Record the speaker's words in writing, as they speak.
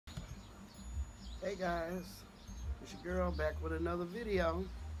Hey guys, it's your girl back with another video.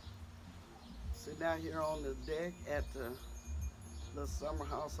 Sitting out here on the deck at the little summer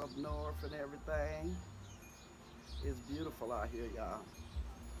house up north and everything. It's beautiful out here, y'all.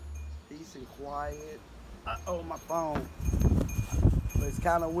 Peace and quiet. Oh, my phone. But it's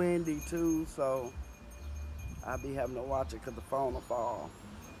kind of windy too, so I'll be having to watch it because the phone will fall.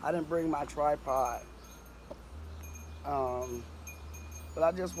 I didn't bring my tripod. Um, but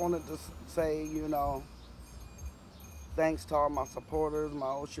I just wanted to say, thanks to all my supporters, my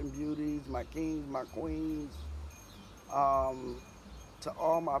ocean beauties, my kings, my queens, to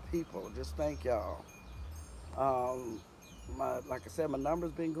all my people. Just thank y'all. Like I said, my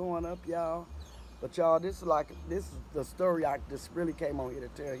numbers been going up, y'all. But y'all, this is the story I just really came on here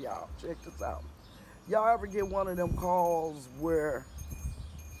to tell y'all. Check this out. Y'all ever get one of them calls where,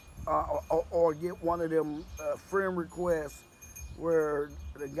 or get one of them friend requests where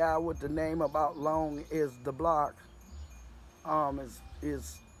the guy with the name about long is the block,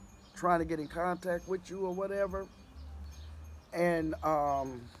 is trying to get in contact with you or whatever, and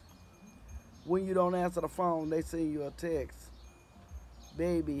when you don't answer the phone, they send you a text.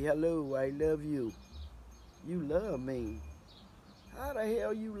 Baby, hello, I love you. You love me. How the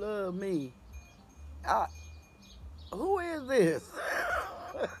hell you love me? Who is this?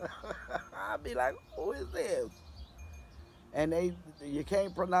 I'd be like, who is this? And you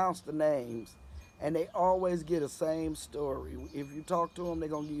can't pronounce the names, and they always get the same story. If you talk to them, they're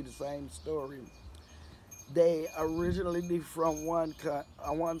gonna give you the same story. They originally be from one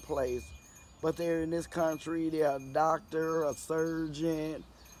place, but they're in this country. They're a doctor, a surgeon,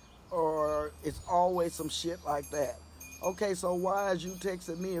 or it's always some shit like that. Okay, so why is you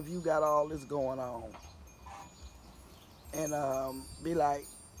texting me if you got all this going on? And be like,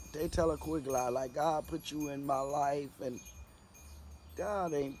 they tell a quick lie, like God put you in my life, and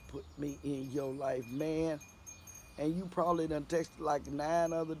God ain't put me in your life, man. And you probably done texted like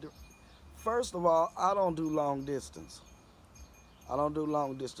 9 other. First of all, I don't do long distance. I don't do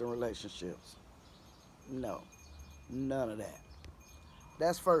long distance relationships. No, none of that.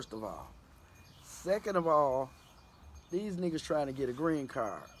 That's first of all. Second of all, these niggas trying to get a green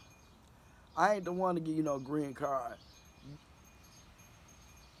card. I ain't the one to give you no green card.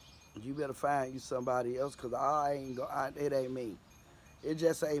 You better find you somebody else, because it ain't me. It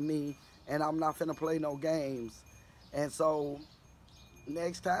just ain't me, and I'm not finna play no games. And so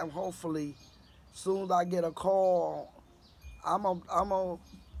next time, hopefully, soon as I get a call, I'm gonna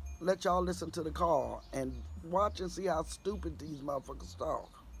let y'all listen to the call and watch and see how stupid these motherfuckers talk.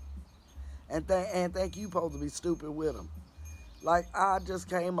 And think you supposed to be stupid with them. Like, I just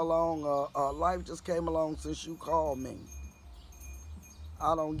came along, life just came along since you called me.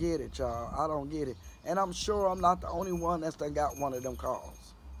 I don't get it, y'all. I don't get it. And I'm sure I'm not the only one that's done got one of them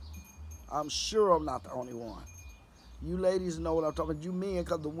calls. I'm sure I'm not the only one. You ladies know what I'm talking about. You men,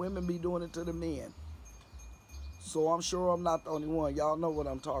 because the women be doing it to the men. So I'm sure I'm not the only one. Y'all know what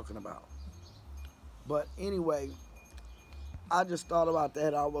I'm talking about. But anyway, I just thought about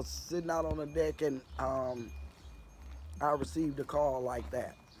that. I was sitting out on the deck, and I received a call like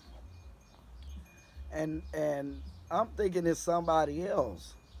that. And I'm thinking it's somebody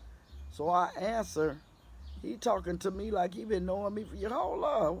else. So I answer. He talking to me like he been knowing me for your whole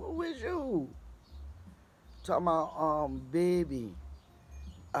life. Who is you? Talking about, baby,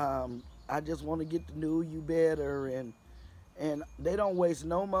 I just want to get to know you better, and they don't waste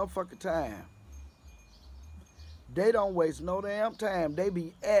no motherfucking time. They don't waste no damn time. They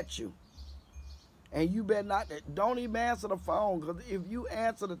be at you. And you better not, don't even answer the phone, because if you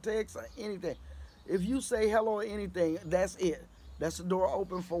answer the text or anything, if you say hello or anything, that's it. That's the door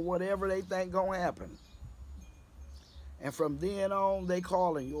open for whatever they think gonna happen. And from then on, they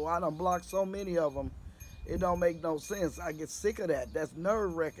calling you. I done blocked so many of them, it don't make no sense. I get sick of that. That's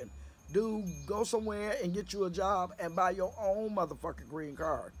nerve-wracking. Dude, go somewhere and get you a job and buy your own motherfucking green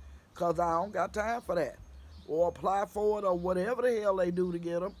card, because I don't got time for that. Or apply for it, or whatever the hell they do to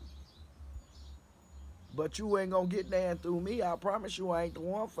get them. But you ain't gonna get there through me. I promise you I ain't the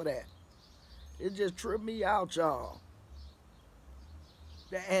one for that. It just tripped me out, y'all.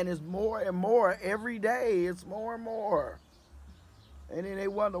 And it's more and more every day. It's more and more. And then they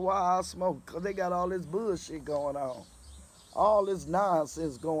wonder why I smoke, because they got all this bullshit going on. All this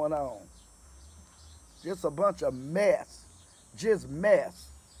nonsense going on. Just a bunch of mess. Just mess.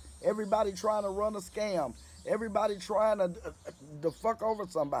 Everybody trying to run a scam. Everybody trying to fuck over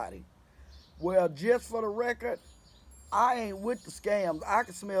somebody. Well, just for the record, I ain't with the scams. I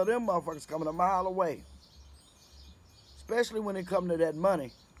can smell them motherfuckers coming a mile away. Especially when it come to that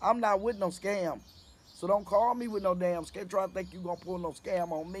money. I'm not with no scam. So don't call me with no damn scam. Try to think you gonna pull no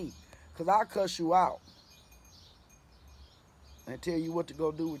scam on me. Because I'll cuss you out and tell you what to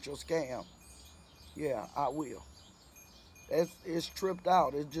go do with your scam. Yeah, I will. It's tripped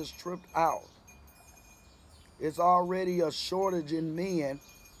out. It's just tripped out. It's already a shortage in men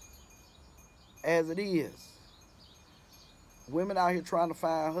as it is. Women out here trying to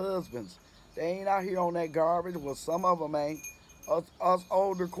find husbands. They ain't out here on that garbage. Well, some of them ain't. Us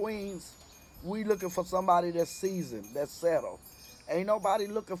older queens, we looking for somebody that's seasoned, that's settled. Ain't nobody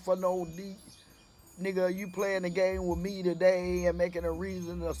looking for no deep nigga. You playing the game with me today and making a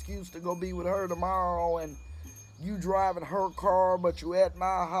reason, an excuse to go be with her tomorrow, and you driving her car, but you at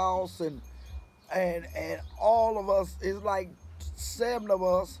my house, and all of us is like 7 of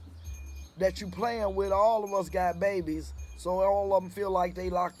us that you playing with. All of us got babies, so all of them feel like they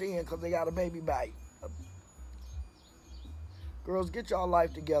locked in because they got a baby bite. Girls, get y'all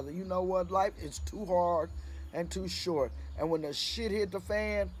life together. You know what? Life is too hard and too short. And when the shit hit the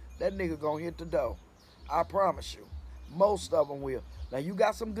fan, that nigga gonna hit the dough. I promise you. Most of them will. Now, you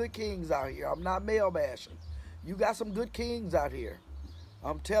got some good kings out here. I'm not male bashing. You got some good kings out here.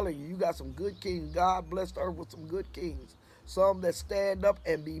 I'm telling you, you got some good kings. God blessed the earth with some good kings. Some that stand up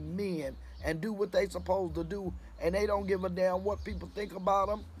and be men and do what they supposed to do. And they don't give a damn what people think about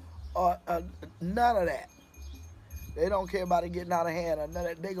them. None of that. They don't care about it getting out of hand or none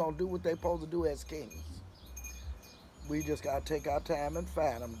of that. They gonna do what they supposed to do as kings. We just gotta take our time and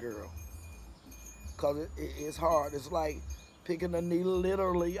find them, girl. Cause it's hard. It's like picking a needle,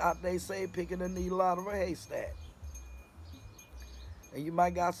 literally, they say picking a needle out of a haystack. And you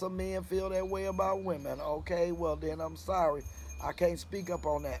might got some men feel that way about women. Okay, well then I'm sorry. I can't speak up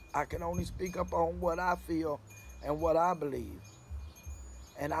on that. I can only speak up on what I feel and what I believe.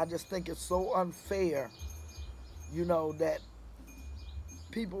 And I just think it's so unfair, you know, that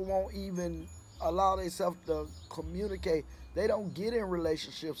people won't even allow themselves to communicate. They don't get in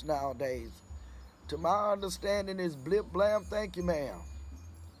relationships nowadays. To my understanding, is blip blam, thank you ma'am.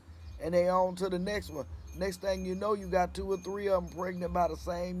 And they on to the next one. Next thing you know, you got 2 or 3 of them pregnant by the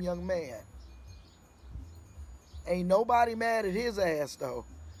same young man. Ain't nobody mad at his ass though,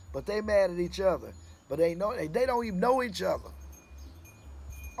 but they mad at each other. But they don't even know each other.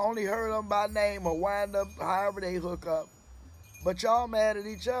 Only heard them by name or wind up however they hook up. But y'all mad at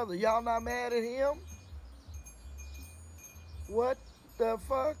each other. Y'all not mad at him? What the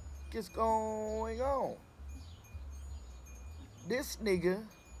fuck is going on? This nigga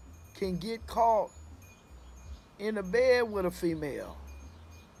can get caught in the bed with a female.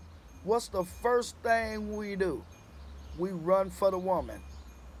 What's the first thing we do? We run for the woman.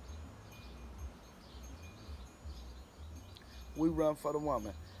 We run for the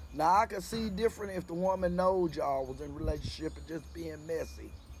woman. Now, I can see different if the woman knows y'all was in a relationship and just being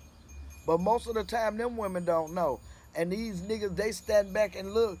messy. But most of the time, them women don't know. And these niggas, they stand back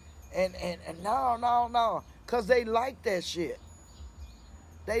and look. And no. Because they like that shit.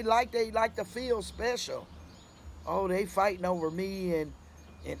 They like to feel special. Oh, they fighting over me, and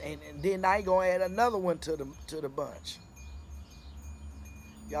then I ain't going to add another one to the bunch.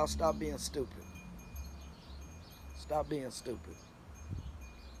 Y'all stop being stupid. Stop being stupid.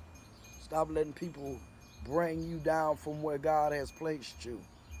 Stop letting people bring you down from where God has placed you.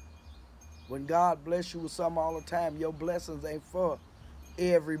 When God bless you with something all the time, your blessings ain't for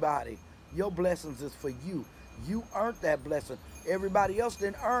everybody. Your blessings is for you. You earned that blessing. Everybody else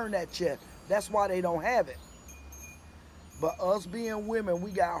didn't earn that check. That's why they don't have it. But us being women,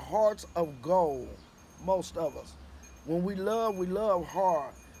 we got hearts of gold. Most of us. When we love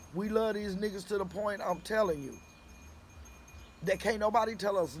hard. We love these niggas to the point, I'm telling you, that can't nobody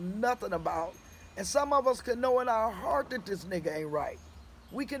tell us nothing about. And some of us can know in our heart that this nigga ain't right.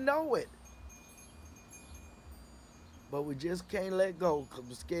 We can know it. But we just can't let go because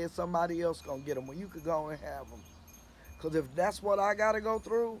we're scared somebody else gonna get them when you could go and have them. Because if that's what I gotta go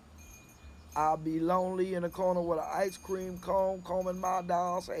through, I'll be lonely in the corner with an ice cream cone combing my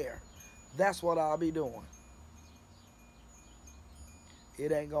doll's hair. That's what I'll be doing.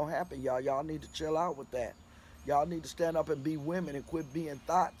 It ain't gonna happen, y'all. Y'all need to chill out with that. Y'all need to stand up and be women and quit being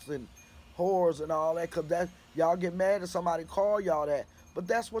thoughts and whores and all that. Because y'all get mad if somebody call y'all that. But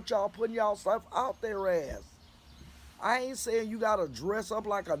that's what y'all putting y'all stuff out there as. I ain't saying you gotta dress up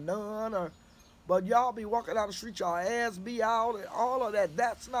like a nun, but y'all be walking down the street, y'all ass be out and all of that.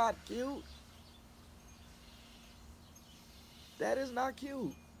 That's not cute. That is not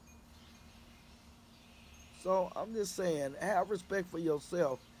cute. So I'm just saying, have respect for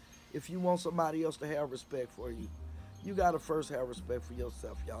yourself if you want somebody else to have respect for you. You gotta first have respect for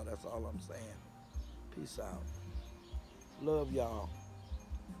yourself, y'all. That's all I'm saying. Peace out. Love y'all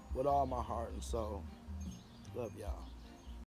with all my heart and soul. Love y'all.